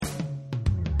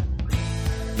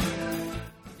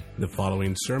The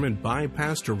following sermon by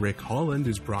Pastor Rick Holland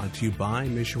is brought to you by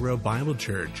Mission Road Bible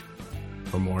Church.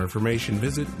 For more information,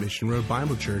 visit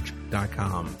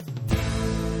missionroadbiblechurch.com.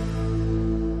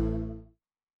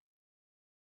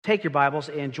 Take your Bibles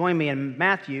and join me in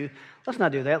Matthew. Let's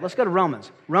not do that. Let's go to Romans.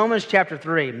 Romans chapter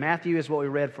 3. Matthew is what we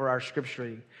read for our scripture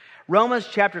reading. Romans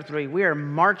chapter 3. We are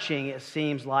marching, it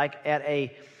seems like, at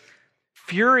a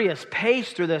furious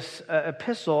pace through this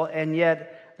epistle, and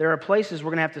yet there are places we're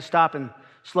going to have to stop and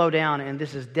slow down, and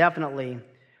this is definitely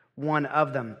one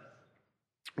of them.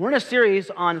 We're in a series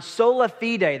on sola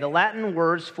fide, the Latin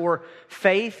words for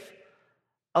faith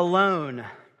alone.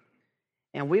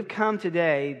 And we've come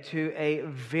today to a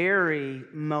very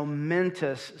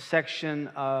momentous section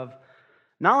of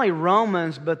not only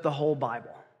Romans, but the whole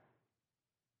Bible.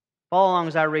 Follow along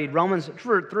as I read Romans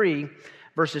 3,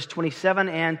 verses 27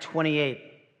 and 28.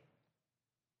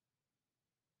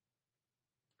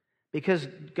 Because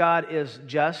God is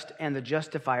just and the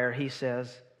justifier, he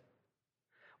says,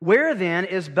 "Where then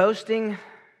is boasting?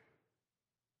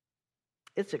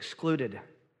 It's excluded.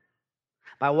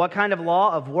 By what kind of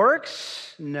law? Of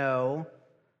works? No,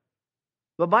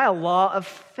 but by a law of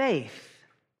faith.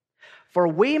 For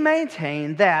we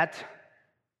maintain that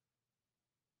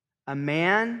a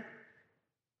man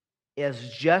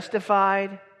is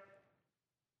justified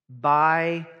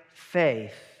by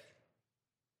faith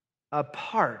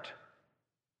apart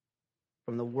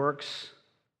from the works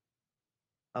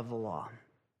of the law."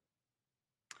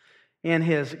 In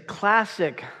his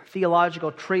classic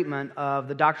theological treatment of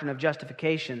the doctrine of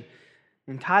justification,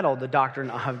 entitled The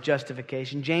Doctrine of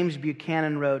Justification, James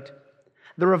Buchanan wrote,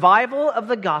 "The revival of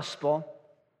the gospel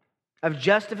of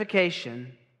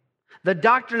justification, the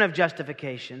doctrine of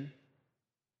justification,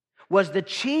 was the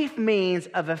chief means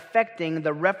of effecting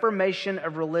the reformation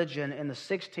of religion in the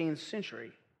 16th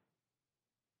century.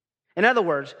 In other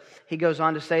words," he goes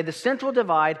on to say, "the central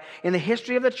divide in the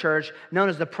history of the church, known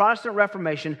as the Protestant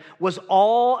Reformation, was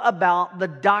all about the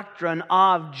doctrine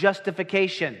of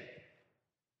justification.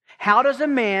 How does a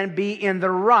man be in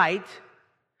the right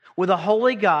with a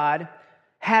holy God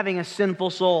having a sinful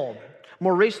soul?"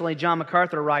 More recently, John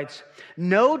MacArthur writes,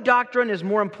 "No doctrine is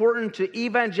more important to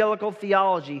evangelical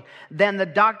theology than the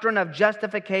doctrine of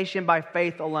justification by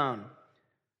faith alone."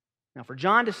 Now, for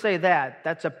John to say that,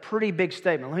 that's a pretty big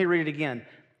statement. Let me read it again.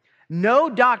 "No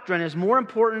doctrine is more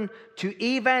important to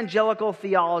evangelical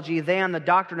theology than the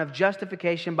doctrine of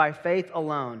justification by faith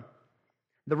alone,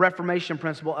 the Reformation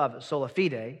principle of sola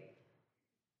fide.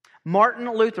 Martin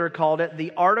Luther called it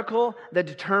the article that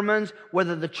determines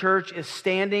whether the church is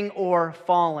standing or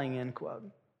falling," end quote.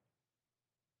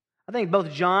 I think both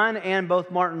John and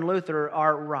both Martin Luther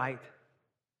are right.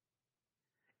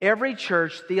 Every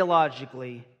church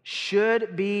theologically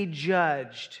should be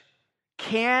judged,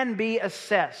 can be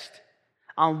assessed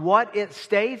on what it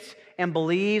states and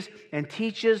believes and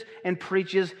teaches and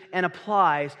preaches and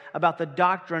applies about the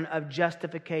doctrine of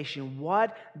justification.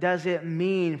 What does it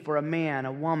mean for a man,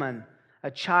 a woman, a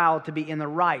child to be in the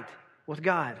right with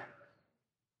God?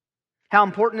 How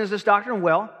important is this doctrine?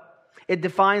 Well, it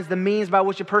defines the means by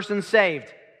which a person is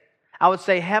saved. I would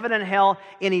say heaven and hell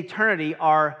in eternity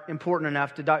are important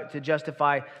enough to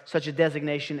justify such a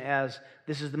designation as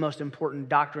this is the most important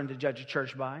doctrine to judge a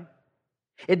church by.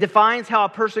 It defines how a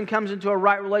person comes into a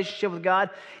right relationship with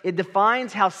God. It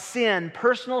defines how sin,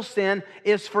 personal sin,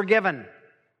 is forgiven.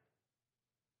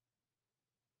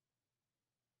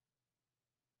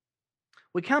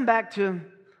 We come back to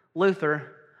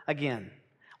Luther again.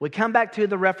 We come back to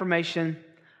the Reformation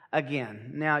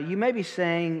again. Now, you may be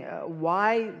saying,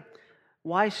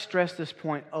 why stress this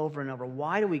point over and over?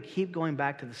 Why do we keep going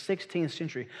back to the 16th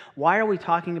century? Why are we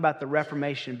talking about the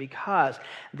Reformation? Because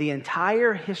the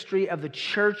entire history of the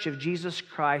Church of Jesus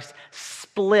Christ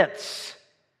splits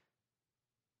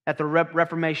at the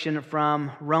Reformation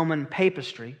from Roman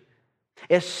papistry.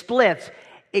 It splits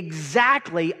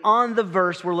exactly on the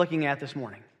verse we're looking at this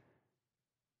morning.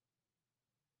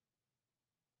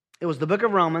 It was the book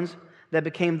of Romans that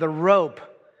became the rope,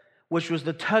 which was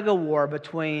the tug-of-war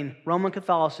between Roman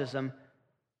Catholicism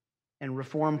and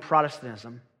Reformed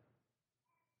Protestantism.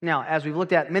 Now, as we've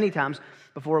looked at many times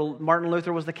before, Martin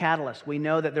Luther was the catalyst. We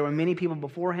know that there were many people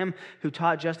before him who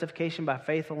taught justification by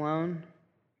faith alone,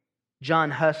 John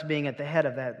Huss being at the head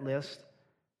of that list.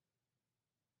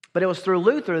 But it was through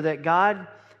Luther that God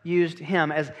used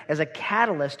him as a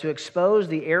catalyst to expose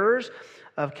the errors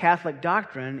of Catholic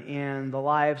doctrine in the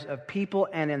lives of people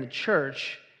and in the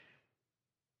church,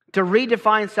 to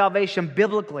redefine salvation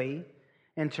biblically,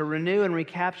 and to renew and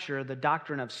recapture the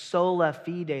doctrine of sola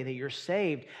fide, that you're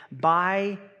saved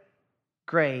by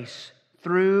grace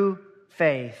through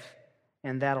faith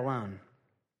and that alone.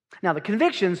 Now, the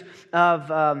convictions of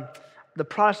the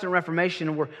Protestant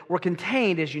Reformation were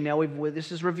contained, as you know,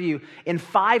 this is review, in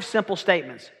 5 simple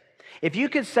statements. If you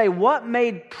could say what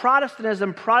made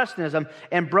Protestantism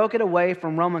and broke it away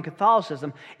from Roman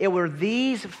Catholicism, it were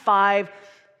these 5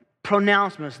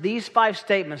 pronouncements, these 5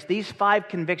 statements, these 5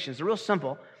 convictions. They're real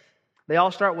simple. They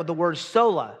all start with the word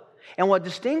sola. And what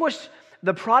distinguished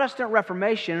the Protestant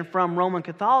Reformation from Roman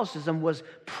Catholicism was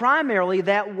primarily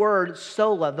that word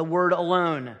sola, the word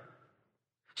alone.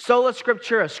 Sola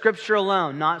scriptura, Scripture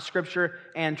alone, not Scripture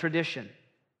and tradition.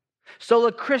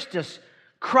 Sola Christus,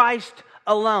 Christ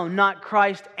alone, not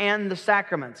Christ and the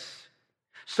sacraments.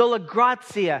 Sola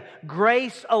gratia,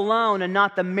 grace alone and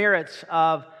not the merits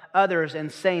of others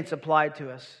and saints applied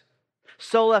to us.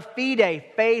 Sola fide,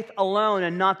 faith alone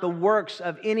and not the works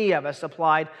of any of us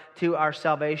applied to our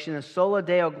salvation. And sola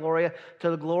deo gloria,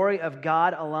 to the glory of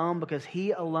God alone, because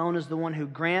He alone is the one who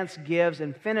grants, gives,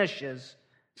 and finishes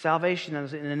salvation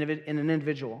in an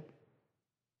individual.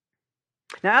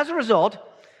 Now, as a result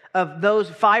of those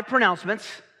 5 pronouncements,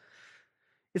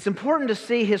 it's important to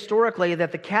see historically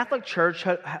that the Catholic Church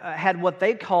had what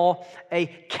they call a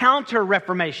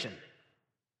counter-reformation.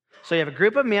 So you have a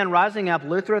group of men rising up,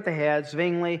 Luther at the head,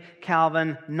 Zwingli,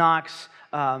 Calvin, Knox,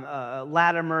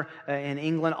 Latimer in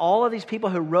England, all of these people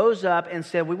who rose up and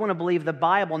said, we want to believe the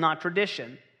Bible, not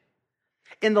tradition.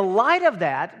 In the light of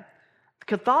that,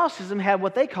 Catholicism had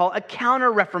what they call a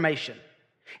counter-reformation.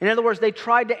 In other words, they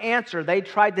tried to answer, they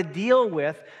tried to deal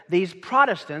with these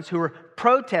Protestants who were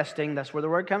protesting, that's where the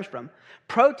word comes from,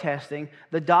 protesting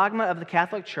the dogma of the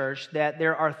Catholic Church that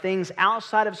there are things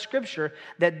outside of Scripture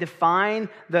that define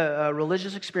the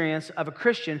religious experience of a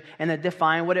Christian and that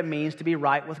define what it means to be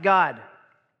right with God.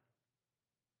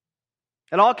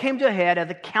 It all came to a head at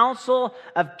the Council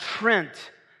of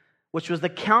Trent, which was the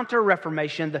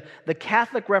counter-reformation, the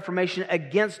Catholic Reformation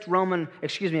against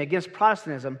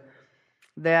Protestantism,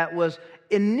 that was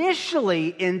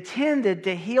initially intended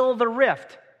to heal the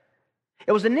rift.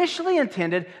 It was initially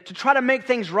intended to try to make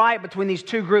things right between these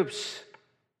 2 groups.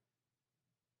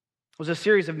 It was a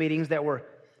series of meetings that were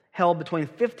held between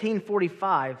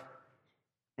 1545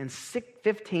 and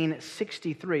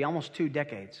 1563, almost 2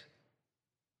 decades.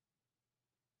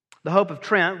 The hope of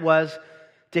Trent was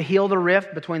to heal the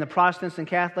rift between the Protestants and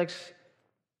Catholics.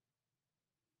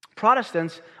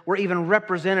 Protestants were even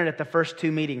represented at the first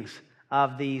 2 meetings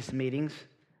of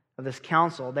this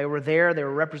council. They were there, they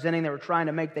were representing, they were trying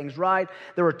to make things right.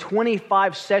 There were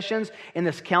 25 sessions in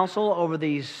this council over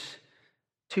these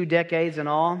 2 decades in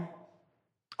all.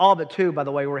 All but 2, by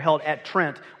the way, were held at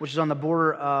Trent, which is on the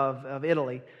border of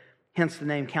Italy, hence the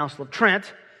name Council of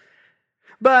Trent.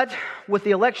 But with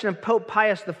the election of Pope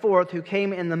Pius IV, who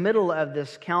came in the middle of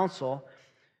this council,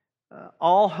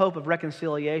 all hope of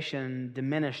reconciliation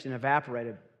diminished and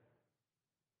evaporated.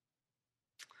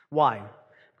 Why?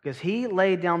 Because he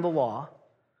laid down the law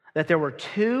that there were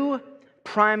 2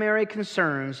 primary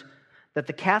concerns that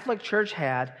the Catholic Church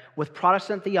had with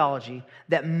Protestant theology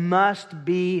that must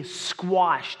be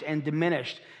squashed and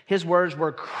diminished. His words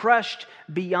were crushed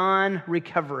beyond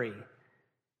recovery.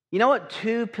 You know what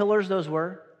 2 pillars those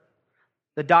were?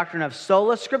 The doctrine of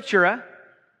sola scriptura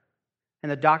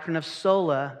and the doctrine of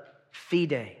sola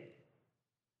fide.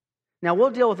 Now,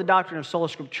 we'll deal with the doctrine of sola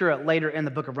scriptura later in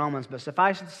the book of Romans, but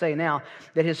suffice it to say now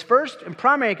that his first and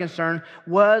primary concern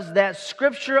was that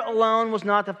Scripture alone was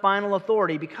not the final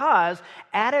authority, because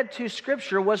added to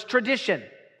Scripture was tradition.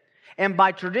 And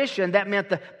by tradition, that meant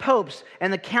the popes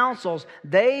and the councils,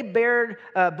 they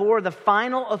bore the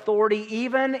final authority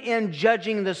even in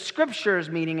judging the Scriptures'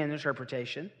 meaning and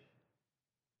interpretation.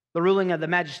 The ruling of the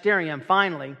magisterium,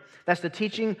 finally, that's the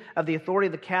teaching of the authority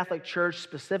of the Catholic Church,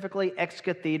 specifically ex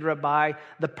cathedra, by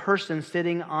the person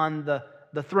sitting on the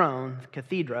throne,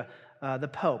 cathedra, the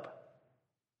Pope.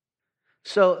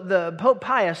 So the Pope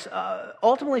Pius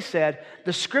ultimately said,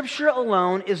 the Scripture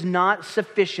alone is not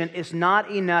sufficient, it's not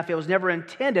enough, it was never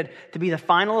intended to be the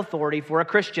final authority for a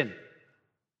Christian.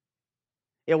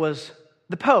 It was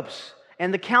the popes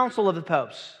and the council of the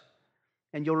popes.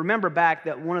 And you'll remember back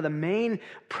that one of the main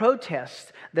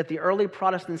protests that the early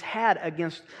Protestants had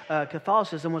against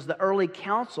Catholicism was the early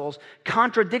councils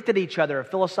contradicted each other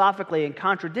philosophically and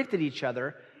contradicted each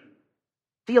other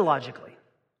theologically.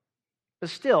 But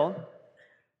still,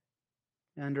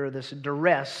 under this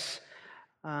duress,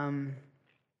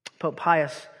 Pope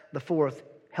Pius IV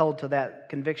held to that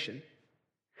conviction.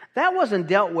 That wasn't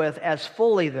dealt with as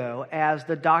fully, though, as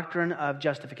the doctrine of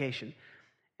justification,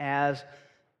 as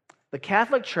the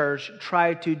Catholic Church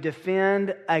tried to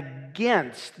defend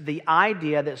against the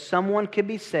idea that someone could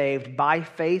be saved by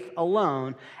faith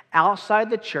alone outside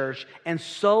the church and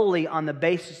solely on the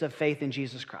basis of faith in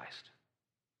Jesus Christ.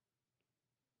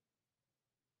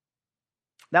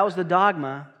 That was the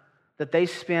dogma that they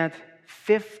spent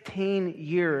 15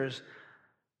 years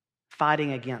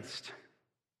fighting against.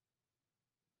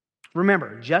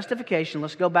 Remember, justification,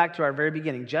 let's go back to our very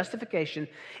beginning. Justification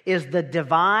is the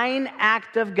divine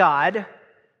act of God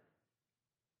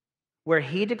where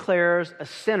He declares a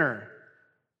sinner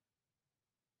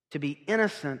to be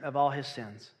innocent of all his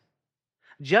sins.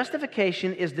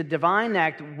 Justification is the divine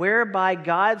act whereby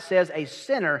God says a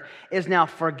sinner is now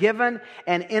forgiven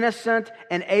and innocent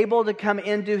and able to come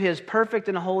into His perfect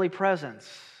and holy presence.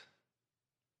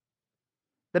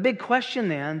 The big question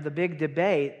then, the big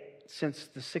debate since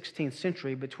the 16th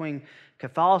century between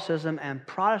Catholicism and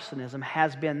Protestantism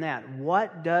has been that.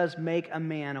 What does make a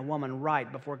man, a woman right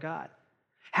before God?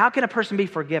 How can a person be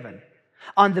forgiven?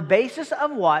 On the basis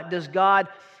of what does God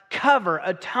cover,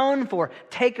 atone for,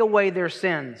 take away their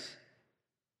sins?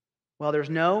 Well, there's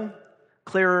no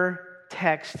clearer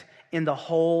text in the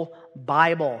whole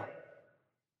Bible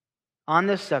on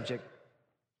this subject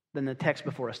than the text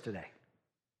before us today.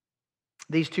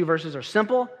 These two verses are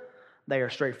simple, they are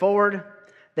straightforward,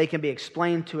 they can be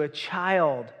explained to a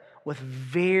child with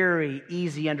very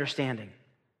easy understanding.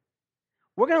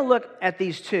 We're going to look at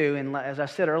these two, and as I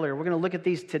said earlier, we're going to look at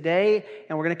these today,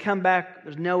 and we're going to come back.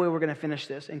 There's no way we're going to finish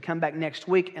this, and come back next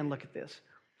week and look at this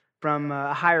from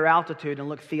a higher altitude and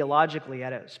look theologically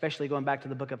at it, especially going back to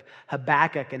the book of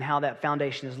Habakkuk and how that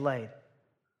foundation is laid.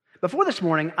 Before this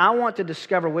morning, I want to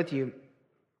discover with you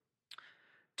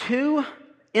two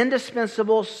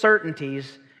indispensable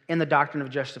certainties in the doctrine of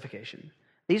justification.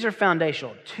 These are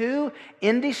foundational. Two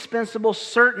indispensable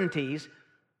certainties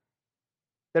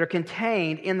that are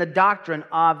contained in the doctrine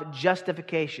of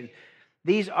justification.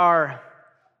 These are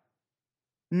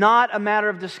not a matter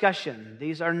of discussion.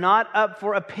 These are not up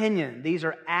for opinion. These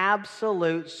are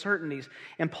absolute certainties.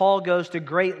 And Paul goes to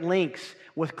great lengths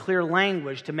with clear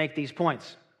language to make these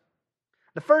points.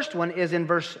 The first one is in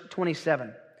verse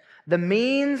 27. The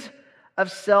means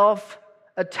of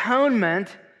self-atonement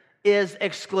is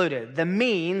excluded. The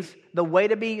means, the way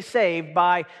to be saved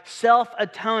by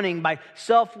self-atoning, by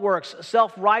self-works,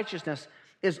 self-righteousness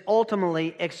is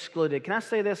ultimately excluded. Can I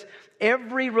say this?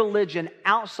 Every religion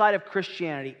outside of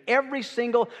Christianity, every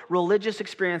single religious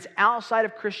experience outside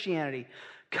of Christianity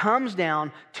comes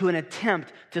down to an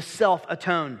attempt to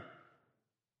self-atone.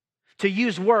 To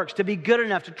use works, to be good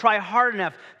enough, to try hard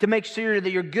enough, to make sure that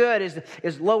your good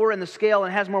is lower in the scale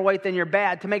and has more weight than your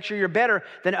bad, to make sure you're better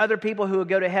than other people who will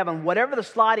go to heaven. Whatever the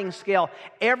sliding scale,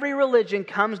 every religion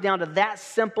comes down to that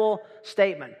simple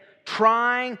statement.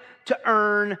 Trying to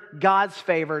earn God's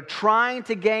favor, trying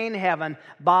to gain heaven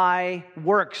by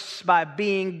works, by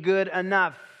being good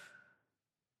enough.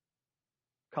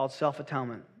 Called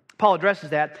self-atonement. Paul addresses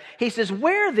that. He says,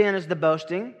 where then is the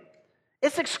boasting?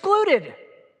 It's excluded.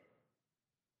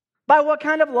 By what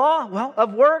kind of law? Well,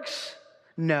 of works?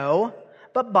 No,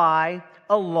 but by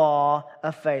a law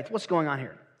of faith. What's going on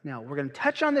here? Now, we're going to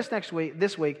touch on this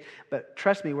this week, but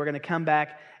trust me, we're going to come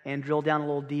back and drill down a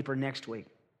little deeper next week.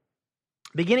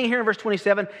 Beginning here in verse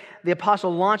 27, the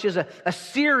apostle launches a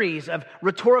series of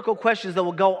rhetorical questions that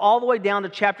will go all the way down to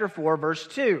chapter 4, verse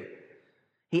 2.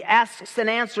 He asks and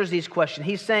answers these questions.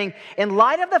 He's saying, in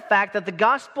light of the fact that the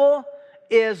gospel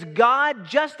is God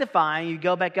justifying, you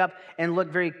go back up and look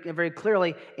very, very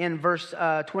clearly in verse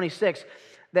 26,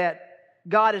 that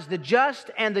God is the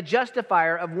just and the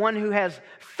justifier of one who has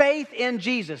faith in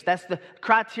Jesus. That's the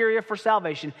criteria for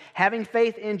salvation. Having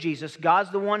faith in Jesus.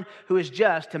 God's the one who is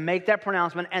just to make that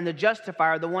pronouncement, and the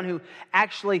justifier, the one who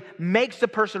actually makes the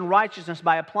person righteousness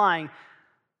by applying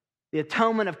the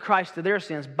atonement of Christ to their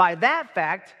sins. By that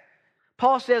fact,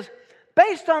 Paul says,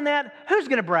 based on that, who's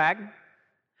going to brag?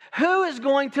 Who is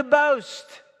going to boast?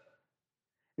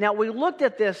 Now, we looked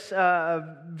at this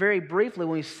very briefly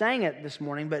when we sang it this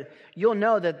morning, but you'll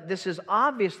know that this is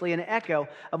obviously an echo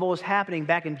of what was happening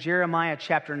back in Jeremiah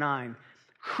chapter 9.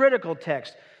 Critical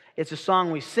text. It's a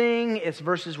song we sing, it's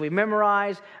verses we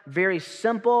memorize, very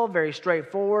simple, very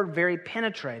straightforward, very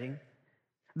penetrating.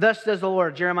 Thus says the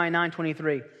Lord, Jeremiah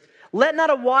 9:23, let not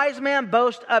a wise man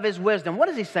boast of his wisdom. What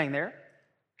is he saying there?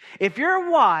 If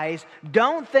you're wise,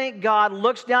 don't think God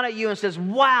looks down at you and says,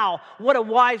 wow, what a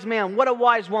wise man, what a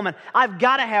wise woman. I've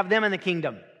got to have them in the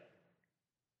kingdom.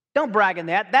 Don't brag in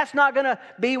that. That's not going to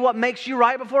be what makes you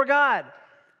right before God.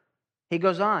 He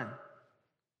goes on.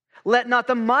 Let not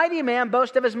the mighty man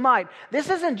boast of his might. This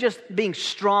isn't just being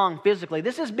strong physically.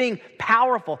 This is being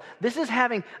powerful. This is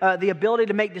having the ability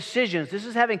to make decisions. This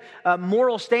is having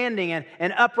moral standing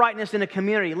and uprightness in a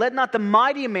community. Let not the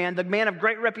mighty man, the man of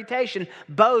great reputation,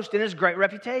 boast in his great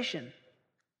reputation.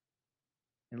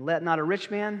 And let not a rich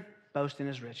man boast in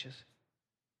his riches.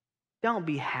 Don't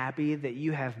be happy that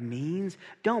you have means.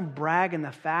 Don't brag in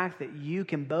the fact that you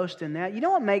can boast in that. You know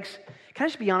what makes, can I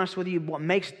just be honest with you, what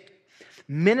makes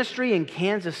ministry in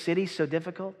Kansas City so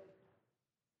difficult?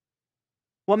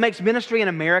 What makes ministry in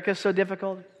America so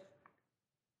difficult?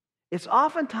 It's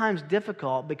oftentimes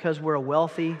difficult because we're a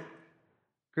wealthy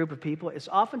group of people. It's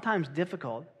oftentimes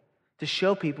difficult to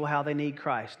show people how they need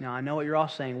Christ. Now, I know what you're all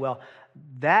saying. Well,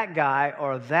 that guy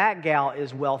or that gal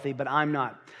is wealthy, but I'm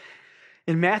not.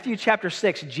 In Matthew chapter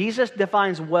 6, Jesus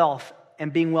defines wealth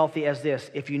and being wealthy as this.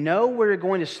 If you know where you're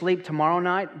going to sleep tomorrow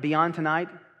night, beyond tonight,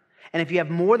 and if you have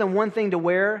more than one thing to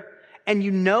wear, and you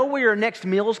know where your next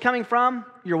meal is coming from,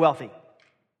 you're wealthy.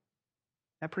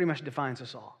 That pretty much defines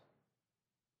us all.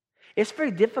 It's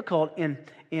very difficult in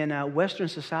Western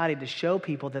society to show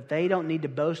people that they don't need to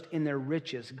boast in their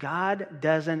riches. God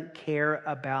doesn't care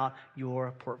about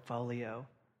your portfolio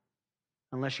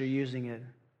unless you're using it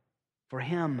for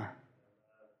Him.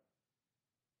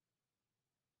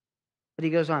 But he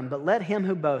goes on, but let him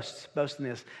who boasts, boast in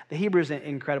this. The Hebrew is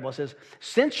incredible. It says,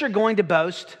 since you're going to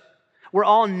boast, we're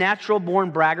all natural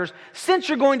born braggers. Since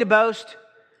you're going to boast,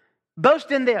 boast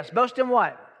in this. Boast in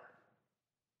what?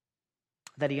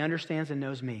 That he understands and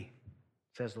knows me,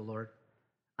 says the Lord.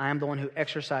 I am the one who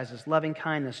exercises loving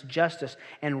kindness, justice,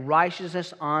 and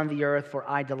righteousness on the earth, for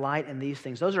I delight in these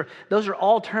things. Those are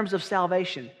all terms of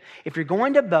salvation. If you're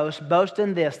going to boast, boast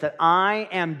in this, that I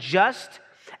am just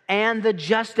and the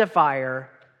justifier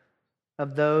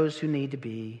of those who need to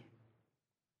be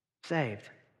saved.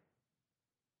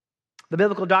 The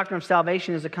biblical doctrine of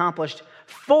salvation is accomplished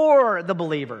for the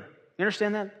believer. You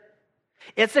understand that?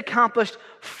 It's accomplished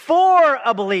for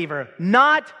a believer,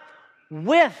 not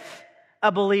with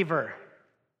a believer.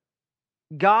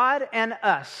 God and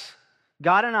us,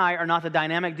 God and I are not the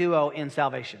dynamic duo in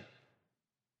salvation.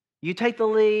 You take the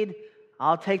lead,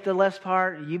 I'll take the less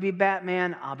part. You be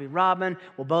Batman, I'll be Robin.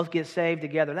 We'll both get saved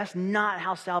together. That's not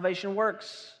how salvation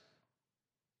works.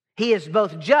 He is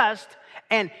both just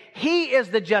and He is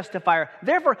the justifier.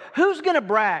 Therefore, who's going to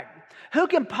brag? Who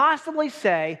can possibly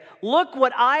say, look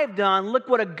what I've done, look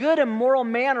what a good and moral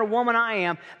man or woman I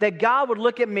am, that God would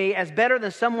look at me as better than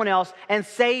someone else and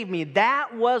save me?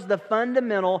 That was the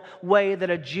fundamental way that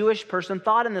a Jewish person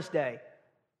thought in this day.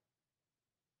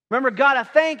 Remember, God, I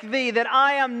thank Thee that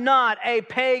I am not a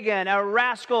pagan, a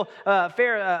rascal,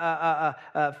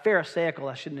 pharisaical.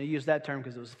 I shouldn't have used that term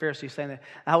because it was the Pharisees saying that.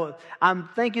 I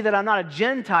thank You that I'm not a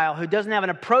Gentile who doesn't have an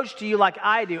approach to You like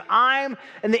I do. I'm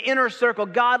in the inner circle.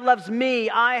 God loves me.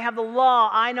 I have the law.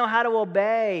 I know how to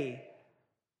obey.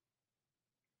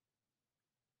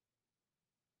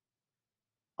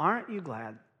 Aren't you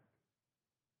glad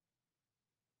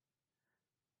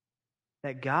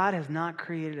that God has not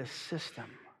created a system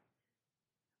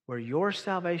where your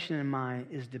salvation and mine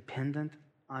is dependent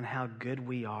on how good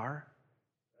we are?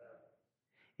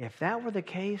 If that were the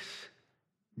case,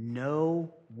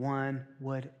 no one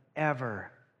would ever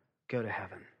go to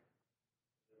heaven.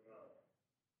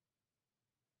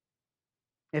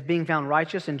 If being found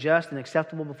righteous and just and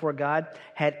acceptable before God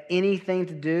had anything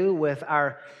to do with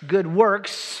our good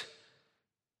works,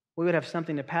 we would have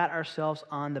something to pat ourselves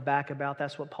on the back about.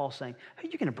 That's what Paul's saying. Hey,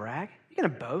 you're going to brag? You're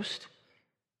going to boast?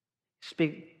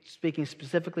 Speaking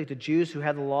specifically to Jews who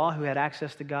had the law, who had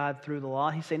access to God through the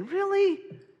law, he's saying, really?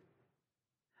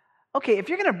 Okay, if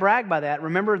you're going to brag by that,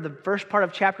 remember the first part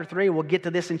of chapter 3, we'll get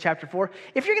to this in chapter 4.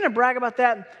 If you're going to brag about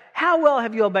that, how well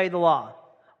have you obeyed the law?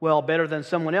 Well, better than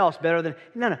someone else, better than...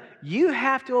 No. You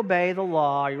have to obey the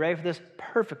law, are you ready for this?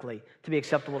 Perfectly to be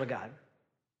acceptable to God.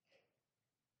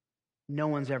 No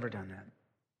one's ever done that.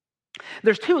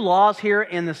 There's two laws here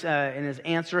in his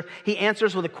answer. He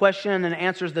answers with a question and then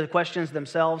answers the questions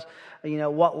themselves. You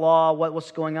know, what law,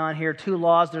 what's going on here? Two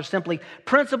laws. There's simply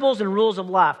principles and rules of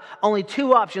life. Only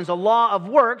two options, a law of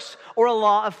works or a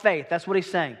law of faith. That's what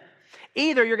he's saying.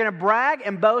 Either you're going to brag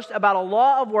and boast about a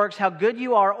law of works, how good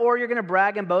you are, or you're going to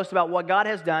brag and boast about what God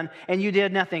has done and you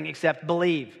did nothing except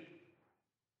believe.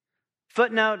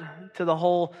 Footnote to the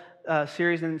whole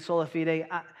series in Sola Fide.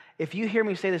 If you hear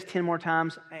me say this 10 more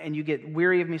times and you get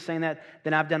weary of me saying that,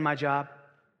 then I've done my job.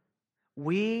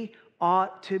 We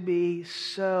ought to be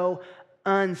so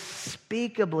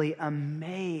unspeakably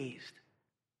amazed.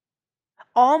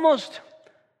 Almost,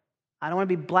 I don't want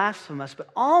to be blasphemous, but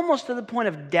almost to the point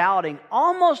of doubting,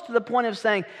 almost to the point of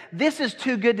saying, this is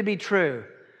too good to be true.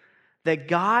 that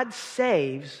God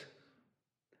saves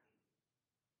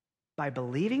by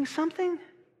believing something?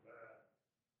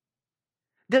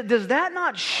 Does that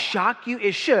not shock you?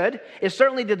 It should. It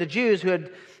certainly did the Jews who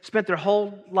had spent their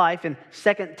whole life in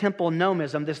Second Temple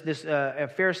nomism, this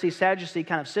Pharisee-Sadducee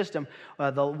kind of system,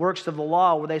 the works of the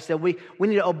law, where they said, we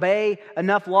need to obey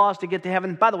enough laws to get to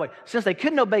heaven. By the way, since they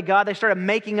couldn't obey God, they started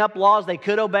making up laws they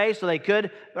could obey so they could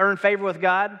earn favor with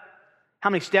God. How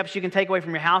many steps you can take away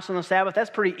from your house on the Sabbath? That's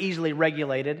pretty easily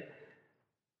regulated.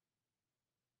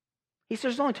 He says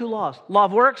there's only two laws. Law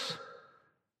of works,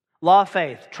 law of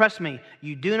faith. Trust me,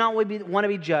 you do not want to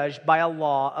be judged by a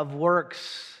law of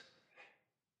works.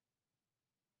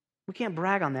 We can't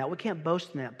brag on that. We can't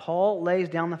boast in that. Paul lays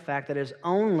down the fact that it is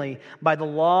only by the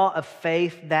law of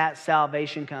faith that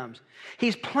salvation comes.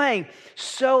 He's playing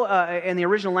in the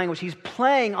original language, he's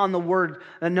playing on the word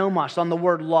nomos, on the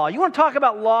word law. You want to talk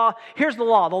about law? Here's the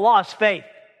law. The law is faith.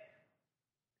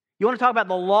 You want to talk about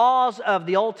the laws of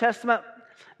the Old Testament?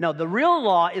 No, the real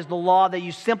law is the law that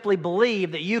you simply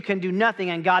believe that you can do nothing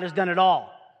and God has done it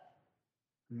all.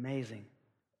 Amazing.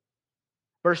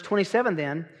 Verse 27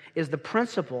 then is the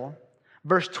principle.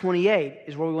 Verse 28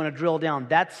 is where we want to drill down.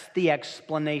 That's the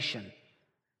explanation.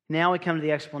 Now we come to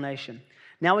the explanation.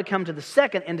 Now we come to the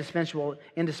second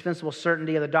indispensable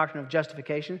certainty of the doctrine of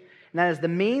justification, and that is the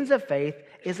means of faith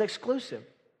is exclusive.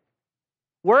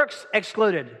 Works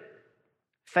excluded.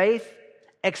 Faith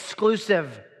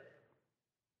exclusive.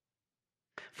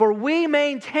 For we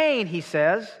maintain, he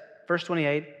says, verse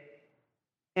 28,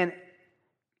 and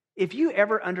if you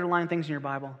ever underline things in your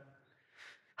Bible,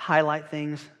 highlight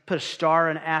things, put a star,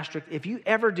 an asterisk, if you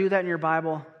ever do that in your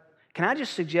Bible, can I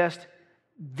just suggest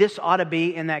this ought to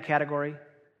be in that category?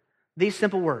 These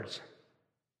simple words.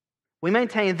 We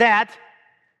maintain that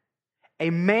a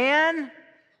man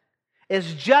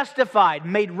is justified,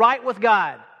 made right with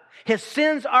God. His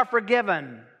sins are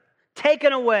forgiven,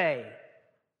 taken away,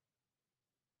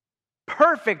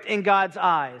 perfect in God's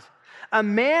eyes. A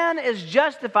man is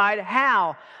justified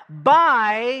how?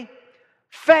 By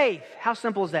faith. How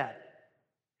simple is that?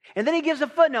 And then he gives a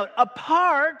footnote,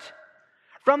 apart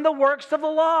from the works of the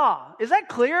law. Is that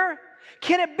clear?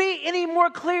 Can it be any more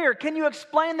clear? Can you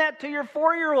explain that to your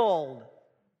 4-year-old?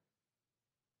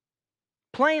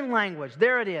 Plain language.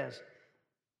 There it is.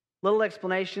 Little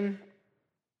explanation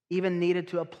even needed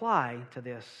to apply to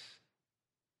this.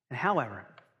 And however,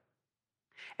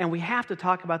 and we have to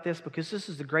talk about this because this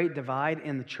is the great divide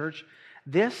in the church.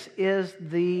 This is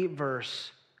the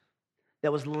verse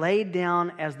that was laid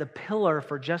down as the pillar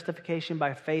for justification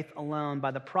by faith alone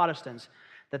by the Protestants,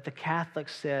 that the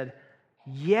Catholics said,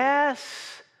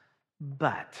 yes,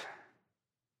 but.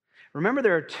 Remember,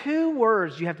 there are two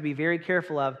words you have to be very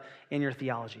careful of in your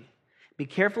theology. Be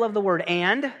careful of the word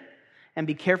and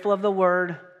be careful of the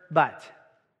word but.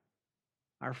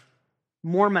 Our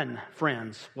Mormon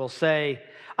friends will say,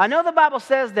 I know the Bible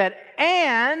says that,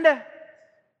 and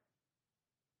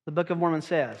the Book of Mormon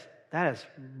says. That is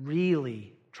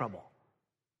really trouble.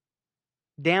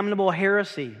 Damnable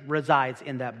heresy resides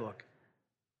in that book.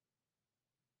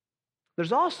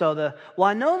 There's also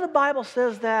I know the Bible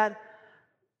says that,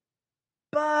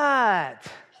 but,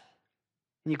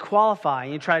 and you qualify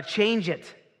and you try to change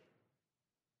it.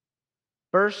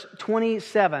 Verse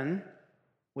 27,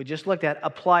 we just looked at,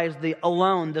 applies the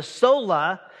alone, the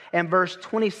sola, and verse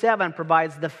 27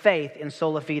 provides the faith in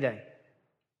sola fide.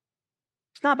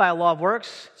 It's not by a law of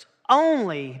works, it's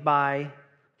only by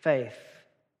faith.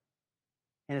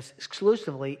 And it's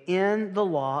exclusively in the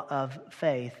law of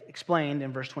faith, explained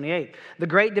in verse 28. The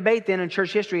great debate then in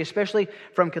church history, especially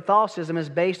from Catholicism, is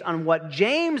based on what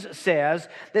James says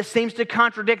that seems to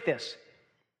contradict this.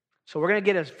 So we're going to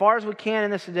get as far as we can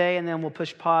in this today, and then we'll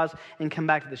push pause and come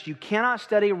back to this. You cannot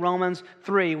study Romans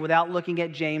 3 without looking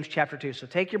at James chapter 2. So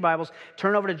take your Bibles,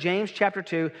 turn over to James chapter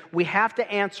 2. We have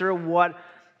to answer what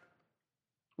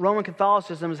Roman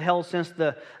Catholicism has held since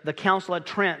the Council at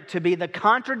Trent to be the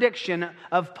contradiction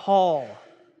of Paul.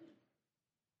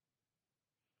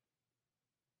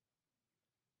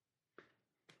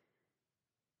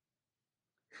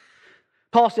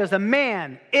 Paul says a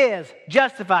man is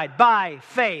justified by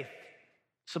faith,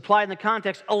 supplied in the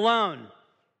context alone.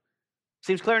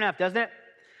 Seems clear enough, doesn't it?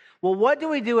 Well, what do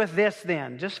we do with this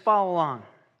then? Just follow along.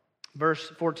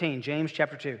 Verse 14, James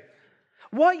chapter 2.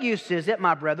 What use is it,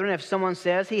 my brethren, if someone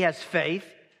says he has faith,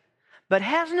 but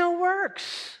has no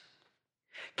works?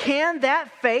 Can that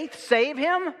faith save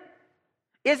him?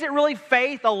 Is it really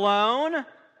faith alone? And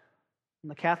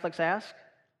the Catholics ask.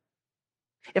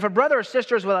 If a brother or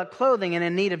sister is without clothing and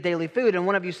in need of daily food, and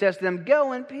one of you says to them,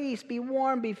 go in peace, be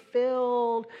warm, be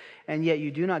filled, and yet you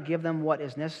do not give them what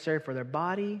is necessary for their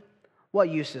body, What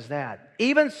use is that?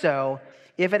 Even so,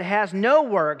 if it has no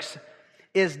works,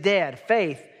 is dead.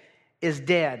 Faith is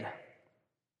dead,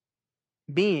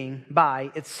 being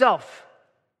by itself.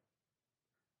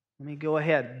 Let me go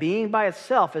ahead. Being by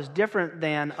itself is different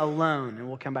than alone, and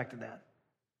we'll come back to that.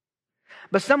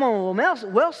 But someone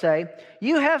will say,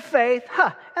 you have faith,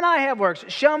 and I have works.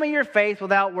 Show me your faith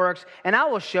without works, and I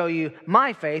will show you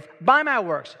my faith by my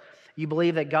works. You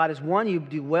believe that God is one, you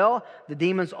do well. The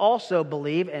demons also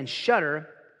believe and shudder.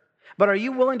 But are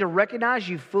you willing to recognize,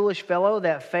 you foolish fellow,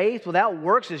 that faith without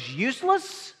works is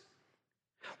useless?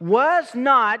 Was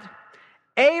not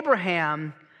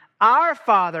Abraham, our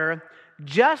father,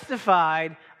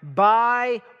 justified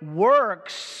by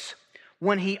works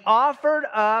when he offered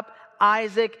up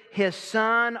Isaac, his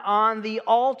son, on the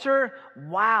altar?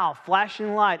 Wow,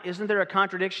 flashing light. Isn't there a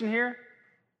contradiction here?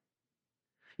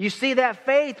 You see that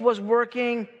faith was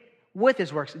working with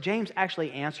his works. James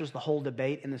actually answers the whole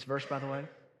debate in this verse, by the way.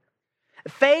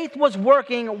 Faith was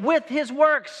working with his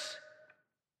works,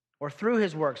 or through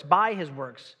his works, by his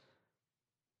works.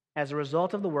 As a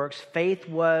result of the works, faith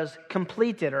was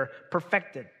completed or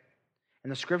perfected.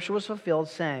 And the scripture was fulfilled,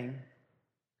 saying,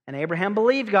 and Abraham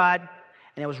believed God,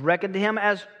 and it was reckoned to him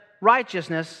as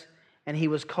righteousness, and he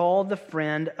was called the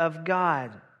friend of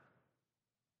God.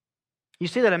 You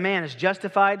see that a man is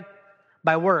justified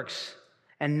by works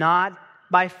and not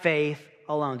by faith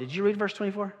alone. Did you read verse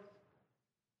 24? Does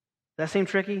that seem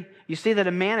tricky? You see that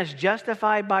a man is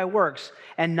justified by works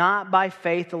and not by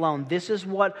faith alone. This is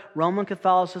what Roman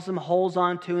Catholicism holds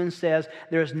on to and says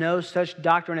there is no such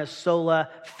doctrine as sola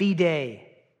fide.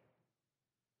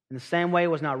 In the same way,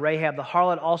 was not Rahab the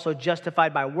harlot also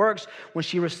justified by works when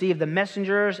she received the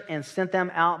messengers and sent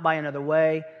them out by another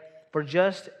way? For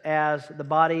just as the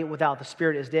body without the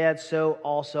spirit is dead, so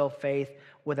also faith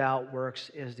without works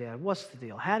is dead. What's the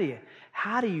deal? How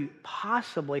do you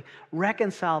possibly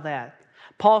reconcile that?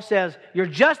 Paul says, you're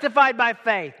justified by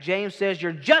faith. James says,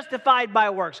 you're justified by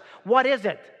works. What is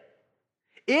it?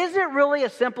 Is it really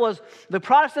as simple as the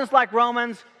Protestants like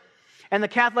Romans and the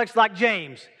Catholics like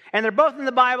James? And they're both in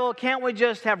the Bible. Can't we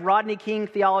just have Rodney King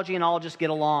theology and all just get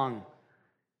along?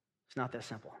 It's not that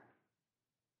simple.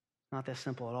 Not that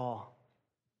simple at all.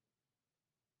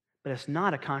 But it's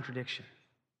not a contradiction.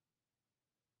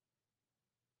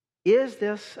 Is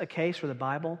this a case where the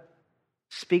Bible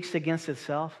speaks against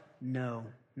itself? No.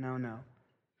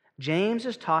 James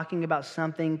is talking about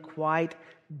something quite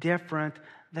different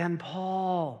than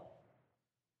Paul.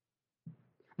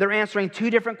 They're answering two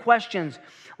different questions.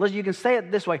 Listen, you can say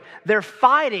it this way. They're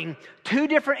fighting two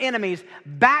different enemies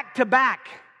back to back.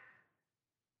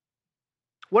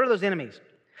 What are those enemies?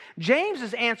 James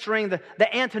is answering the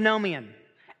antinomian,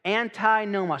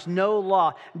 antinomos, no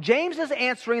law. James is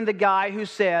answering the guy who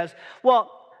says,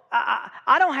 well,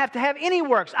 I don't have to have any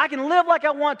works. I can live like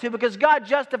I want to because God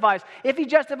justifies. If He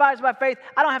justifies by faith,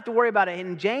 I don't have to worry about it.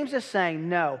 And James is saying,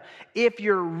 no, if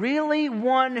you're really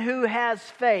one who has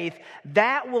faith,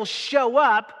 that will show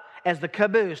up as the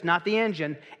caboose, not the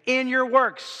engine, in your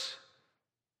works.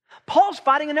 Paul's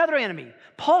fighting another enemy.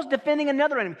 Paul's defending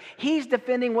another enemy. He's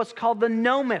defending what's called the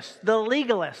nomist, the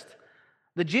legalist.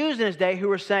 The Jews in his day who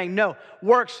were saying, no,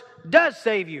 works does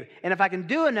save you. And if I can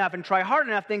do enough and try hard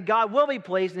enough, then God will be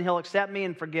pleased and He'll accept me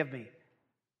and forgive me.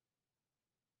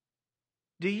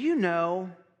 Do you know,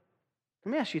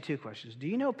 let me ask you two questions. Do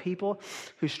you know people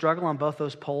who struggle on both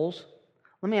those poles?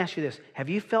 Let me ask you this. Have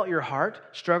you felt your heart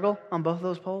struggle on both of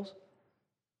those poles?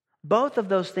 Both of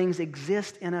those things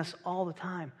exist in us all the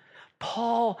time.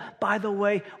 Paul, by the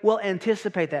way, will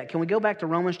anticipate that. Can we go back to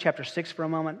Romans chapter 6 for a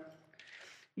moment?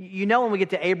 You know when we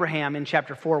get to Abraham in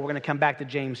chapter 4, we're going to come back to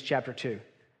James chapter 2.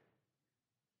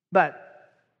 But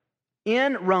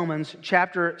in Romans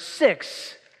chapter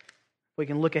 6, we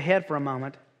can look ahead for a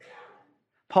moment.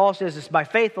 Paul says it's by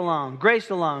faith alone, grace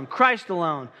alone, Christ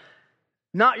alone,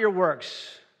 not your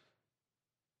works.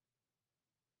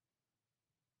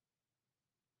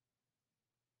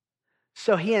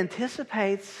 So he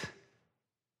anticipates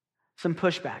some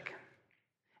pushback.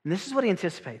 And this is what he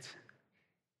anticipates.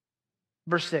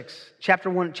 Verse 6,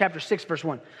 chapter 6, verse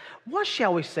 1. What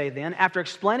shall we say then, after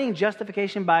explaining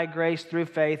justification by grace through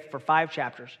faith for 5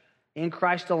 chapters, in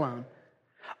Christ alone?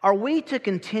 Are we to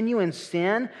continue in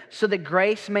sin so that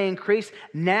grace may increase?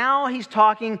 Now he's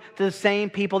talking to the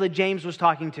same people that James was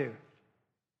talking to.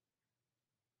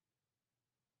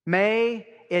 May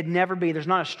it never be. There's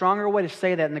not a stronger way to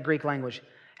say that in the Greek language.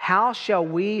 How shall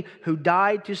we who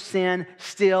died to sin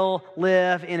still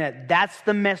live in it? That's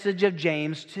the message of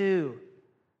James 2.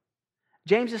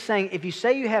 James is saying, if you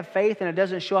say you have faith and it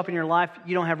doesn't show up in your life,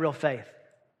 you don't have real faith.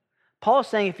 Paul is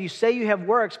saying if you say you have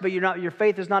works, but your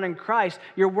faith is not in Christ,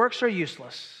 your works are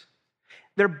useless.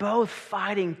 They're both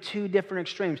fighting two different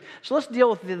extremes. So let's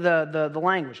deal with the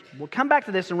language. We'll come back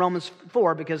to this in Romans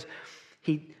 4 because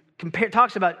he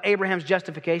talks about Abraham's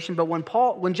justification, but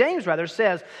when James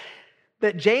says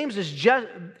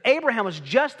that Abraham was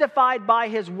justified by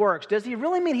his works, does he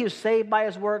really mean he was saved by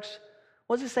his works?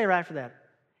 What does it say right after that?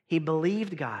 He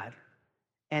believed God,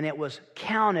 and it was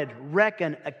accounted,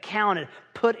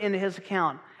 put into his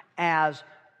account as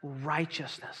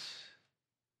righteousness.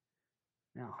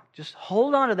 Now, just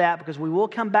hold on to that because we will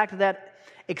come back to that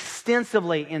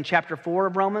extensively in chapter 4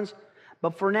 of Romans.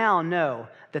 But for now, know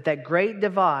that great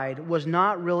divide was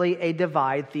not really a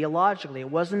divide theologically. It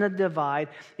wasn't a divide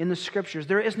in the Scriptures.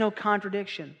 There is no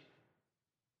contradiction.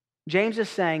 James is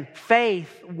saying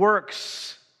faith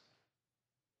works,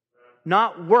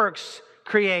 not works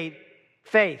create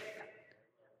faith.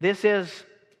 This is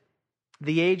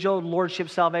the age-old lordship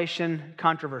salvation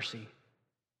controversy.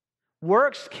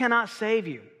 Works cannot save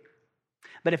you.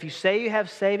 But if you say you have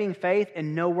saving faith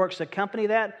and no works accompany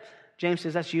that, James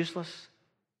says that's useless.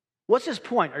 What's his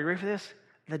point? Are you ready for this?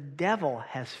 The devil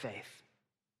has faith,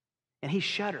 and he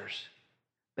shudders,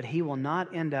 but he will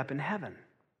not end up in heaven.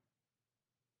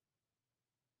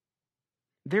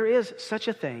 There is such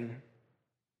a thing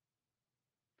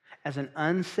as an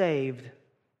unsaved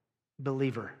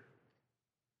believer.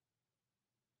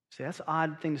 See, that's an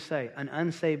odd thing to say, an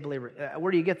unsaved believer.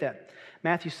 Where do you get that?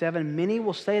 Matthew 7, many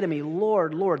will say to me,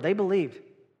 Lord, Lord, they believed.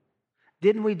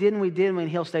 Didn't we? And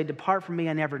he'll say, depart from me,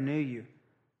 I never knew you.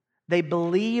 They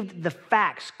believed the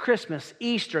facts, Christmas,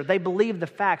 Easter, they believed the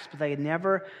facts, but they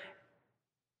never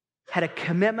had a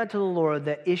commitment to the Lord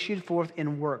that issued forth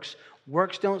in works.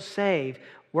 Works don't save,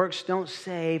 works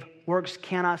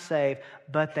cannot save,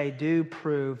 but they do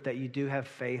prove that you do have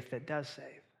faith that does save.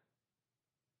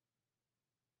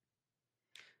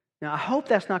 Now, I hope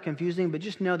that's not confusing, but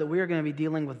just know that we are going to be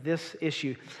dealing with this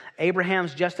issue.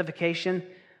 Abraham's justification,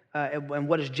 and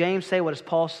what does James say, what does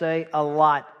Paul say? A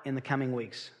lot in the coming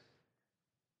weeks.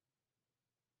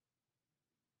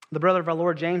 The brother of our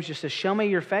Lord James just says, show me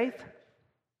your faith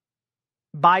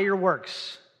by your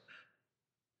works.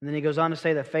 And then he goes on to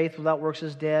say that faith without works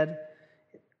is dead.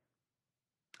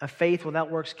 A faith without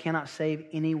works cannot save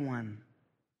anyone.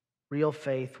 Real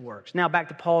faith works. Now back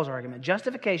to Paul's argument.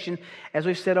 Justification, as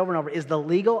we've said over and over, is the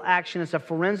legal action. It's a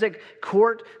forensic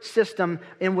court system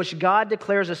in which God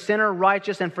declares a sinner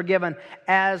righteous and forgiven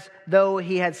as though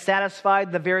he had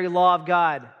satisfied the very law of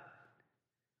God.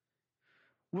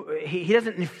 He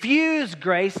doesn't infuse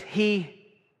grace, he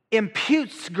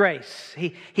imputes grace.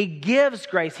 He gives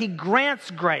grace, he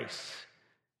grants grace.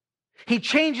 He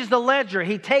changes the ledger.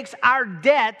 He takes our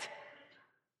debt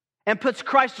and puts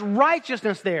Christ's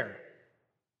righteousness there.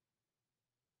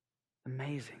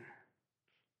 Amazing.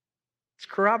 It's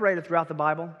corroborated throughout the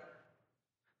Bible.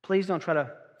 Please don't try to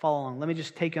follow along. Let me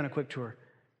just take you on a quick tour.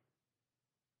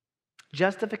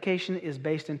 Justification is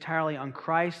based entirely on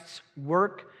Christ's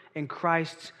work and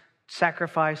Christ's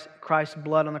sacrifice, Christ's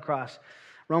blood on the cross.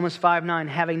 Romans 5:9,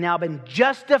 having now been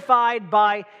justified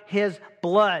by his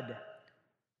blood.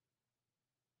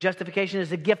 Justification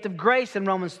is a gift of grace in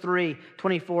Romans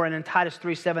 3:24 and in Titus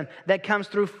 3:7 that comes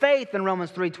through faith in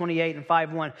Romans 3:28 and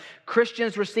 5:1.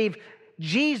 Christians receive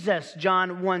Jesus,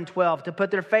 John 1:12, to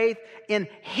put their faith in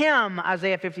him,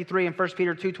 Isaiah 53 and 1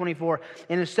 Peter 2:24.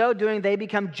 And in so doing, they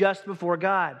become just before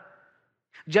God.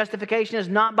 Justification is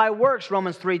not by works,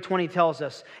 Romans 3:20 tells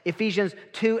us. Ephesians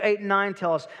 2:8 and 9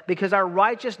 tell us, because our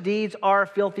righteous deeds are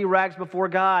filthy rags before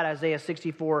God, Isaiah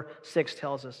 64:6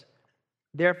 tells us.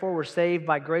 Therefore, we're saved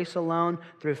by grace alone,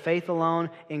 through faith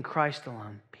alone, in Christ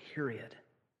alone, period.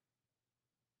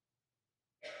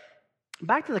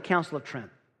 Back to the Council of Trent.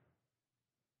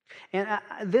 And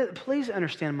please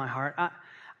understand my heart.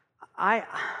 I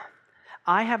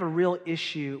have a real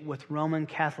issue with Roman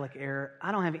Catholic error.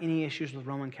 I don't have any issues with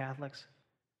Roman Catholics.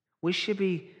 We should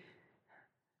be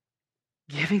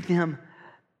giving them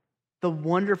the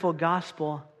wonderful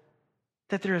gospel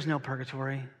that there is no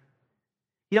purgatory.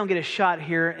 You don't get a shot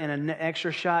here and an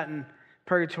extra shot in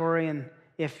purgatory, and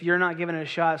if you're not given it a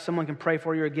shot, someone can pray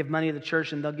for you or give money to the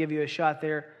church and they'll give you a shot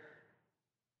there.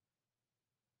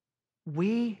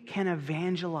 We can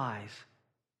evangelize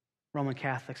Roman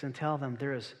Catholics and tell them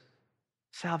there is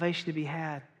salvation to be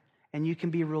had, and you can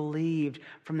be relieved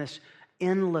from this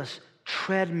endless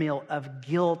treadmill of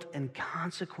guilt and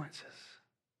consequences.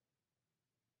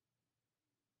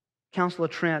 Council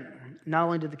of Trent, not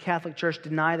only did the Catholic Church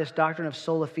deny this doctrine of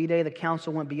sola fide, the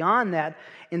council went beyond that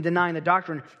in denying the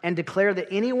doctrine and declared that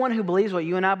anyone who believes what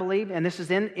you and I believe, and this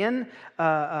is in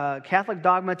Catholic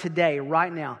dogma today,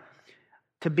 right now,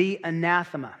 to be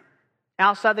anathema,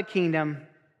 outside the kingdom,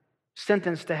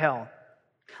 sentenced to hell.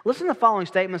 Listen to the following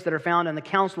statements that are found in the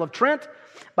Council of Trent.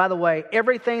 By the way,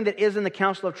 everything that is in the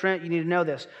Council of Trent, you need to know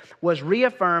this, was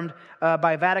reaffirmed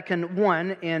by Vatican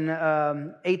I in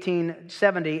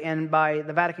 1870 and by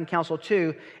the Vatican Council II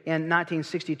in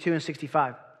 1962 and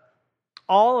 65.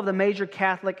 All of the major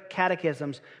Catholic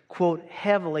catechisms quote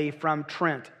heavily from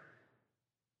Trent.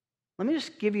 Let me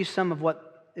just give you some of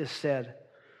what is said.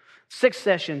 Sixth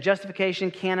session, Justification,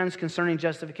 Canons Concerning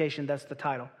Justification, that's the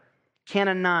title.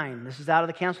 Canon 9, this is out of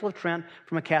the Council of Trent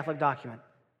from a Catholic document.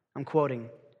 I'm quoting.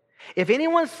 If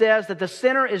anyone says that the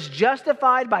sinner is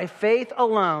justified by faith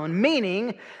alone,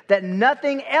 meaning that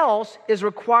nothing else is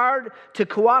required to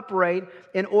cooperate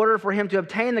in order for him to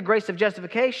obtain the grace of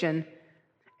justification,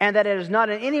 and that it is not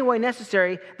in any way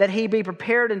necessary that he be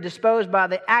prepared and disposed by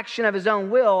the action of his own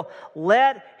will,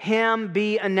 let him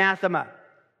be anathema.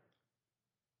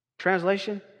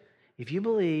 Translation, if you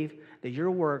believe that your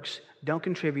works don't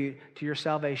contribute to your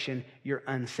salvation, you're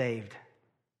unsaved.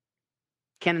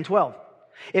 Canon 12.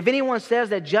 If anyone says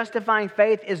that justifying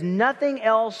faith is nothing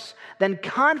else than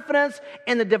confidence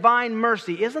in the divine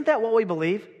mercy, isn't that what we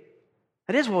believe?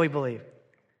 That is what we believe.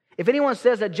 If anyone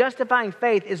says that justifying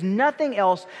faith is nothing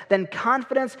else than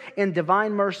confidence in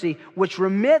divine mercy, which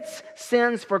remits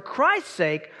sins for Christ's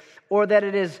sake, or that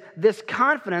it is this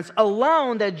confidence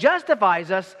alone that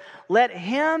justifies us, let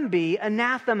him be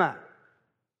anathema.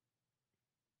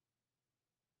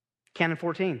 Canon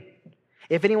 14.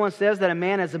 If anyone says that a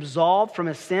man is absolved from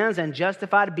his sins and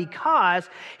justified because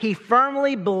he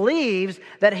firmly believes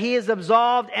that he is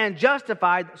absolved and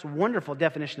justified, that's a wonderful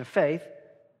definition of faith,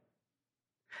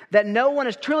 that no one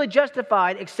is truly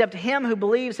justified except him who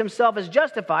believes himself is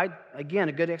justified, again,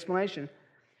 a good explanation,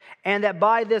 and that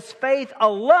by this faith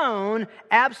alone,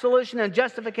 absolution and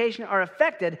justification are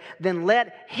effected, then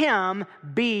let him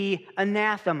be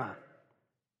anathema.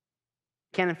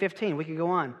 Canon 15, we could go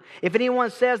on. If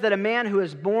anyone says that a man who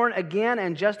is born again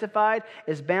and justified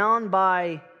is bound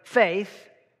by faith,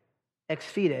 ex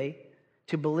fide,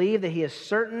 to believe that he is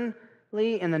certainly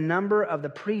in the number of the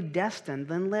predestined,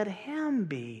 then let him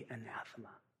be anathema.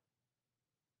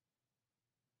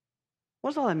 What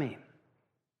does all that mean?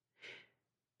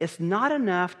 It's not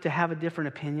enough to have a different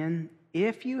opinion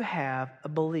if you have a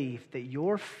belief that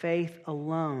your faith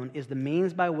alone is the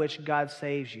means by which God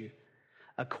saves you.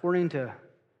 According to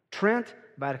Trent,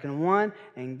 Vatican I,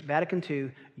 and Vatican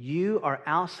II, you are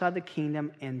outside the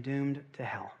kingdom and doomed to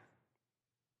hell.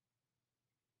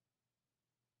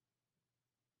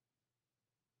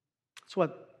 That's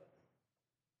what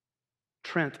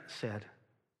Trent said.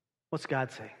 What's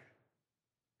God say?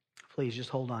 Please just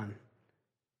hold on.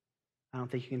 I don't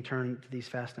think you can turn to these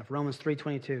fast enough. Romans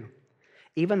 3:22.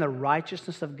 Even the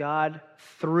righteousness of God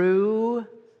through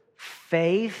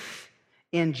faith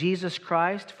in Jesus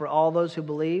Christ for all those who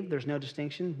believe. There's no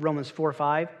distinction. Romans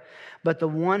 4:5. But the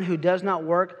one who does not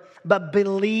work, but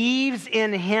believes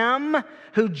in him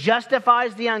who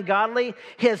justifies the ungodly,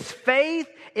 his faith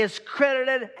is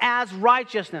credited as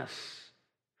righteousness.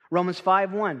 Romans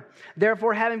 5:1.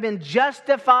 Therefore, having been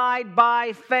justified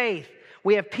by faith,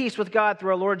 we have peace with God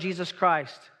through our Lord Jesus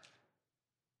Christ.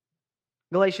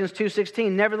 Galatians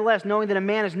 2:16, nevertheless, knowing that a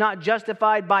man is not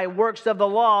justified by works of the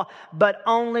law, but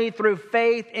only through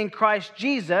faith in Christ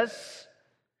Jesus.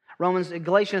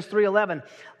 Galatians 3:11,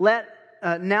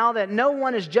 now that no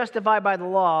one is justified by the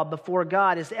law before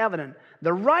God is evident,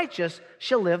 the righteous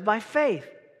shall live by faith.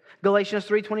 Galatians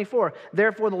 3:24,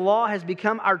 therefore the law has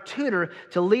become our tutor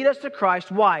to lead us to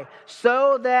Christ. Why?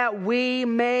 So that we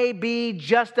may be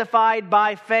justified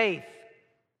by faith.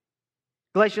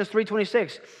 Galatians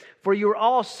 3:26, for you are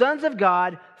all sons of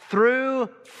God through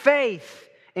faith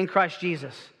in Christ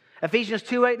Jesus. Ephesians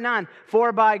 2:8-9,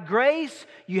 for by grace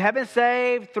you have been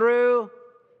saved through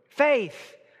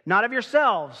faith, not of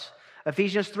yourselves.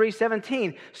 Ephesians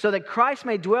 3:17, so that Christ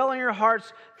may dwell in your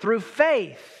hearts through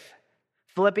faith.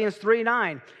 Philippians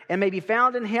 3:9, and may be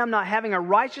found in him, not having a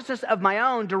righteousness of my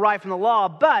own derived from the law,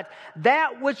 but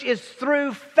that which is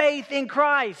through faith in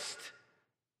Christ.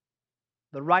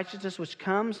 The righteousness which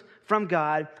comes from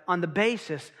God on the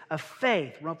basis of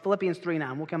faith. Philippians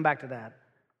 3:9, we'll come back to that.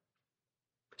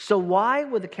 So why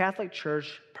would the Catholic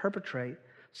Church perpetrate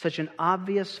such an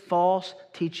obvious false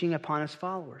teaching upon its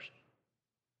followers?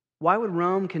 Why would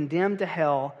Rome condemn to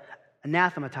hell,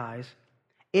 anathematize,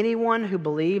 anyone who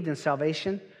believed in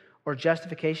salvation or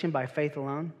justification by faith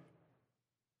alone?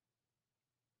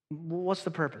 What's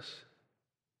the purpose?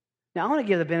 Now, I want to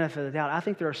give the benefit of the doubt. I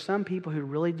think there are some people who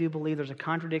really do believe there's a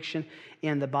contradiction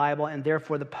in the Bible, and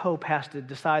therefore the Pope has to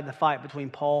decide the fight between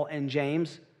Paul and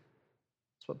James.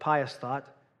 That's what Pius thought.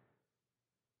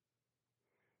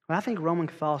 But I think Roman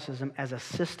Catholicism as a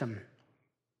system,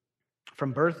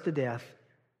 from birth to death,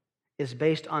 is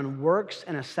based on works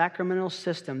and a sacramental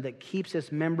system that keeps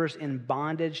its members in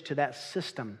bondage to that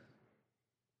system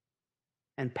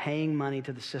and paying money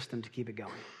to the system to keep it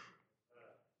going.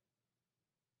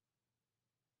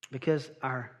 Because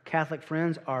our Catholic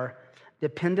friends are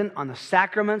dependent on the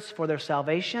sacraments for their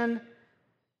salvation,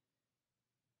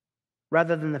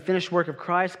 rather than the finished work of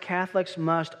Christ, Catholics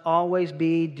must always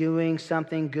be doing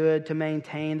something good to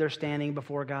maintain their standing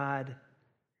before God.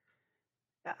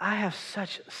 I have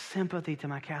such sympathy to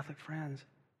my Catholic friends.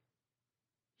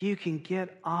 You can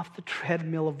get off the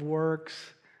treadmill of works.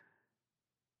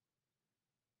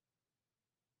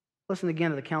 Listen again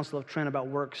to the Council of Trent about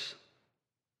works.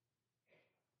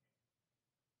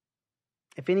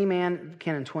 If any man,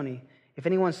 Canon 20, if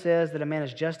anyone says that a man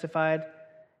is justified,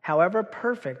 however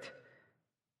perfect,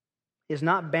 is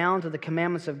not bound to the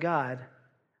commandments of God,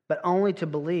 but only to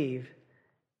believe,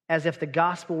 as if the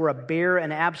gospel were a bare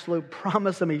and absolute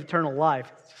promise of eternal life.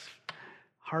 It's just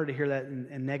hard to hear that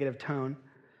in negative tone.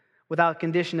 Without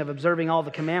condition of observing all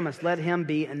the commandments, let him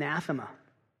be anathema.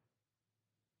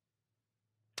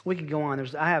 We could go on.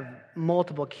 I have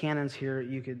multiple canons here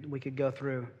we could go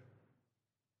through.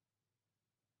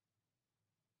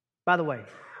 By the way,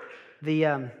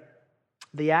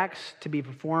 the acts to be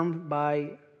performed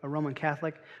by a Roman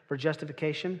Catholic for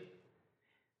justification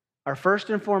are first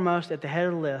and foremost at the head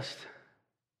of the list,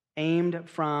 aimed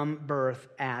from birth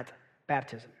at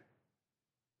baptism.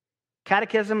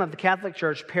 Catechism of the Catholic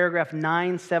Church, paragraph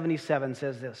 977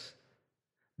 says this: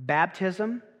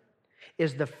 baptism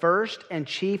is the first and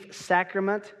chief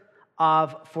sacrament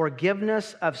of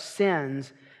forgiveness of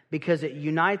sins because it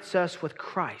unites us with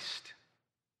Christ,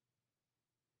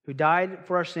 who died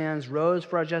for our sins, rose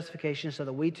for our justification, so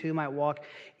that we too might walk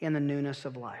in the newness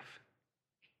of life.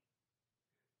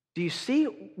 Do you see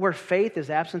where faith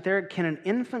is absent there? Can an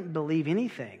infant believe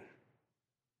anything?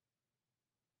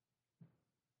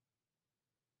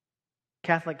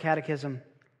 Catholic Catechism,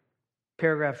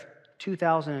 paragraph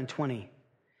 2020.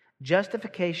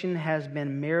 Justification has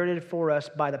been merited for us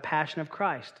by the passion of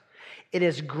Christ. It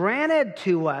is granted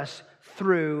to us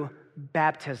through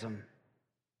baptism.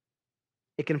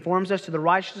 It conforms us to the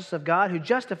righteousness of God who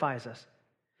justifies us.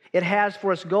 It has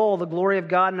for its goal the glory of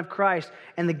God and of Christ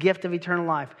and the gift of eternal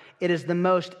life. It is the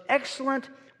most excellent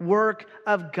work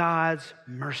of God's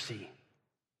mercy.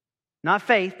 Not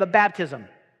faith, but baptism.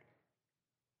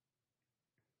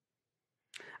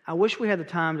 I wish we had the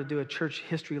time to do a church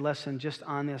history lesson just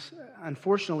on this.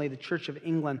 Unfortunately, the Church of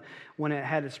England, when it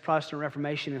had its Protestant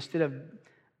Reformation, instead of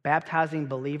baptizing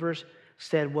believers,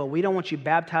 said, well, we don't want you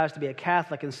baptized to be a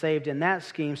Catholic and saved in that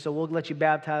scheme, so we'll let you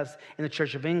baptize in the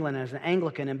Church of England as an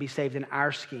Anglican and be saved in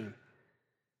our scheme.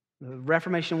 The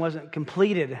Reformation wasn't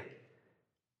completed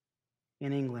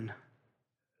in England.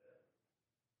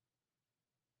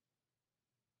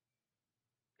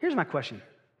 Here's my question.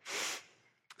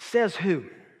 Says who?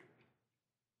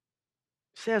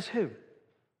 Says who?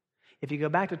 If you go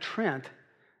back to Trent,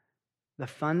 the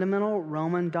fundamental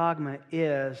Roman dogma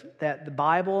is that the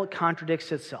Bible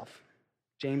contradicts itself.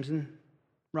 James and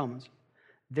Romans.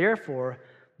 Therefore,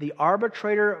 the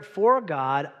arbitrator for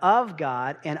God,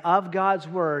 and of God's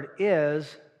word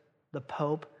is the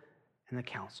Pope and the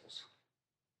councils.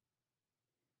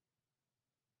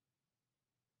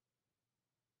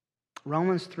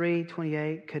 Romans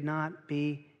 3:28 could not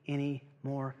be any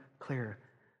more clear.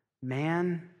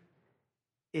 Man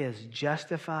is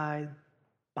justified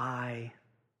by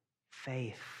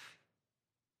faith.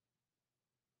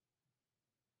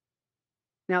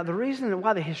 Now, the reason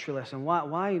why the history lesson,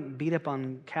 why beat up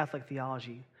on Catholic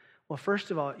theology? Well,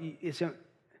 first of all,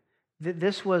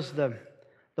 this was the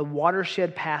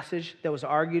watershed passage that was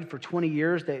argued for 20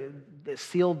 years that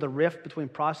sealed the rift between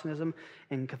Protestantism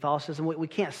and Catholicism. We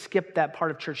can't skip that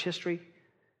part of church history.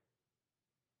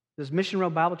 Does Mission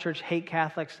Road Bible Church hate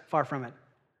Catholics? Far from it.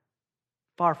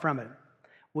 Far from it.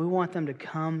 We want them to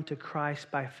come to Christ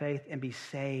by faith and be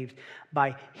saved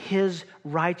by His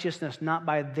righteousness, not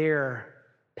by their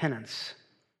penance.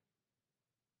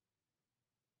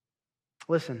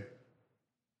 Listen,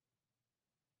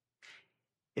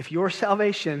 if your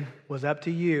salvation was up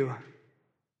to you,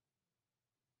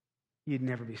 you'd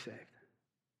never be saved.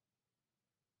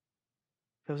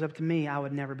 If it was up to me, I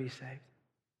would never be saved.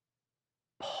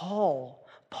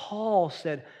 Paul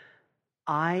said,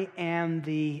 I am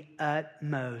the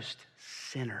utmost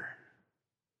sinner.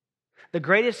 The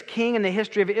greatest king in the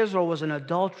history of Israel was an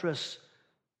adulterous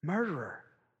murderer.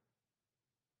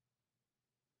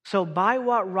 So by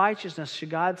what righteousness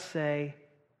should God say,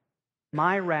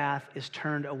 my wrath is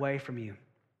turned away from you?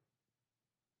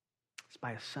 It's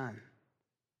by His Son.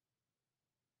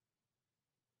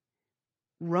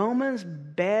 Romans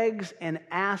begs and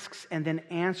asks and then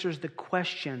answers the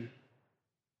question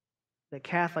that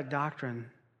Catholic doctrine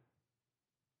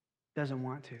doesn't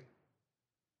want to,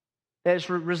 that it's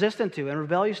resistant to and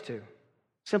rebellious to.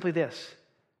 Simply this: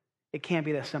 it can't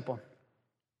be that simple.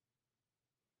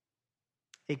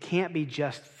 It can't be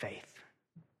just faith.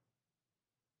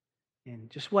 And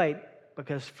just wait,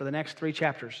 because for the next 3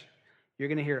 chapters, you're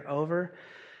going to hear over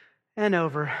and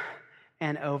over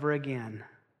and over again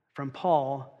from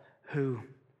Paul, who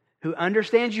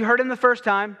understands you heard him the first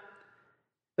time,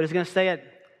 but is going to say it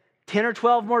 10 or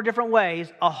 12 more different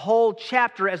ways, a whole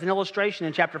chapter as an illustration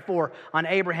in chapter 4 on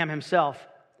Abraham himself.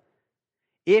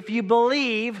 If you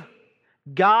believe,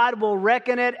 God will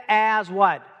reckon it as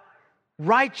what?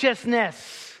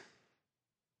 Righteousness.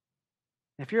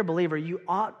 If you're a believer, you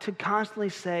ought to constantly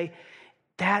say,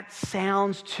 that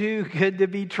sounds too good to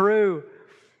be true.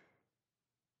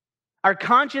 Our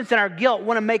conscience and our guilt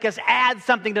want to make us add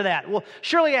something to that. Well,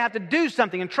 surely I have to do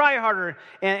something and try harder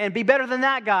and be better than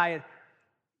that guy.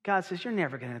 God says, you're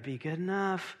never going to be good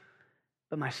enough.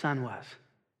 But my Son was.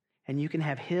 And you can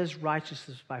have His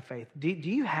righteousness by faith. Do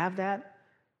you have that?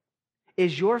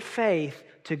 Is your faith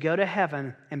to go to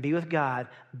heaven and be with God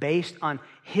based on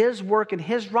His work and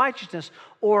His righteousness,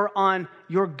 or on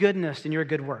your goodness and your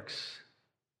good works?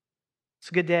 It's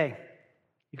a good day.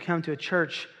 You come to a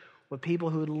church with people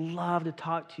who would love to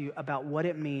talk to you about what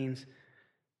it means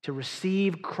to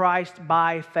receive Christ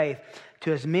by faith.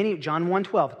 To as many, John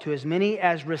 1:12, to as many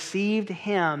as received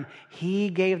Him, He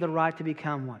gave the right to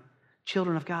become what?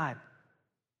 Children of God.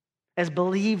 As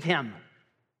believed Him.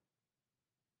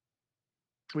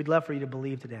 We'd love for you to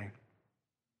believe today.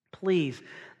 Please,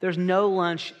 there's no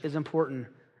lunch as important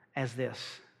as this.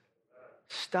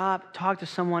 Stop, talk to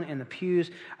someone in the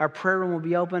pews. Our prayer room will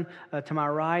be open to my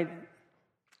right.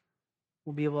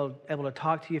 We'll be able to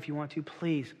talk to you if you want to.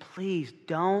 Please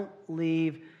don't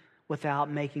leave without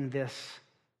making this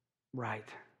right.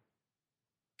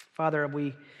 Father,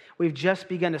 we've just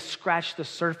begun to scratch the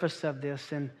surface of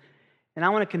this, and I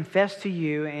want to confess to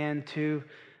you and to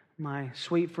my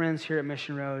sweet friends here at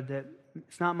Mission Road that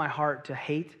it's not my heart to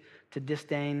hate, to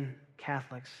disdain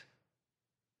Catholics,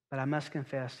 but I must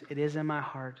confess it is in my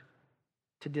heart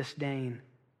to disdain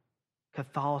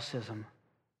Catholicism,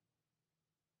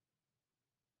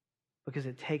 because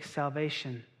it takes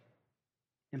salvation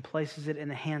and places it in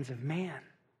the hands of man,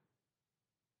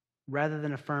 rather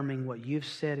than affirming what you've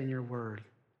said in your word,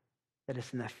 that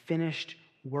it's in the finished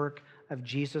work of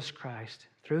Jesus Christ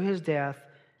through His death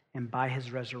and by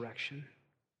His resurrection.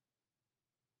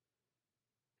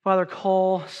 Father,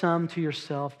 call some to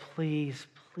yourself, please,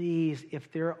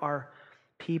 if there are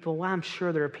people, well, I'm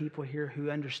sure there are people here who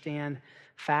understand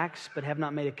facts but have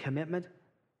not made a commitment.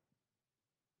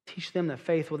 Teach them that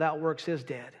faith without works is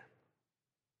dead.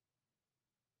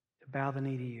 To bow the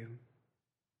knee to you.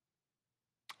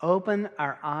 Open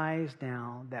our eyes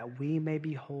now that we may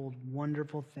behold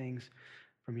wonderful things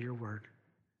from your word.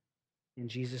 In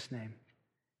Jesus' name,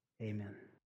 amen.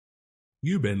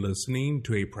 You've been listening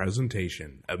to a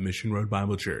presentation of Mission Road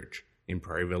Bible Church in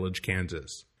Prairie Village,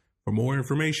 Kansas. For more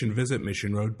information, visit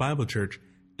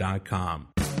missionroadbiblechurch.com.